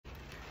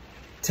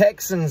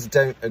Texans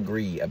don't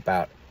agree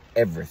about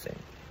everything,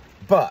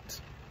 but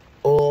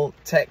all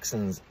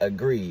Texans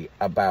agree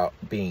about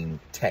being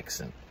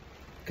Texan.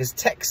 Because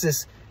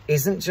Texas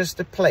isn't just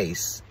a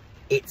place,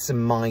 it's a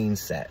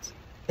mindset.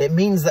 It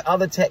means that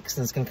other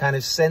Texans can kind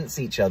of sense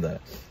each other,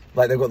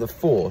 like they've got the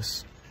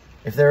Force.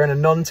 If they're in a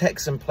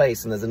non-Texan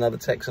place and there's another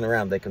Texan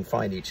around, they can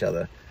find each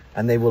other,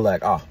 and they will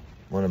like, oh,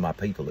 one of my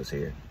people is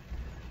here.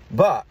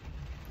 But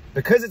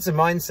because it's a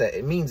mindset,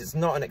 it means it's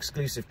not an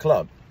exclusive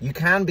club. You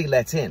can be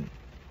let in.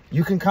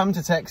 You can come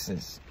to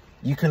Texas.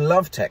 You can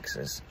love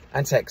Texas,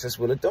 and Texas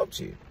will adopt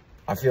you.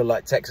 I feel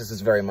like Texas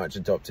has very much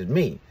adopted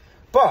me.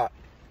 But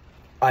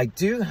I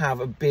do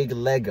have a big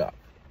leg up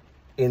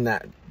in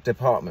that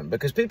department,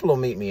 because people will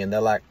meet me and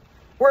they're like,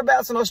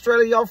 whereabouts in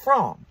Australia y'all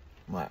from?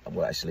 I'm like,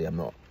 well, actually, I'm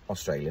not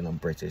Australian, I'm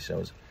British. I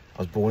was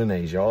born in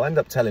Asia. I'll end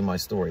up telling my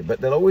story,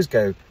 but they'll always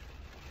go,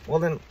 well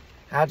then,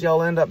 how'd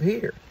y'all end up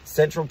here?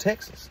 Central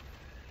Texas.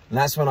 And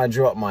that's when I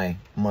drop my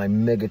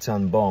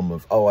megaton bomb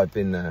of, oh, I've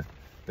been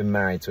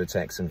married to a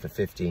Texan for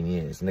 15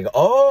 years. And they go,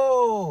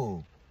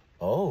 oh.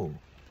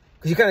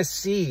 Because you kind of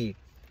see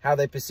how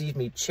they perceive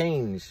me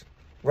change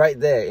right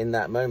there in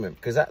that moment.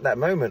 Because at that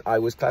moment, I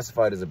was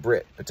classified as a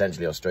Brit,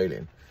 potentially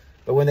Australian.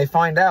 But when they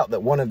find out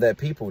that one of their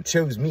people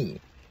chose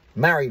me,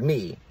 married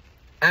me,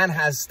 and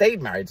has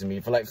stayed married to me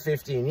for like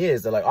 15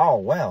 years, they're like, oh,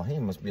 well, he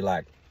must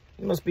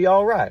be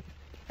all right.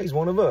 He's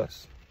one of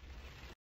us.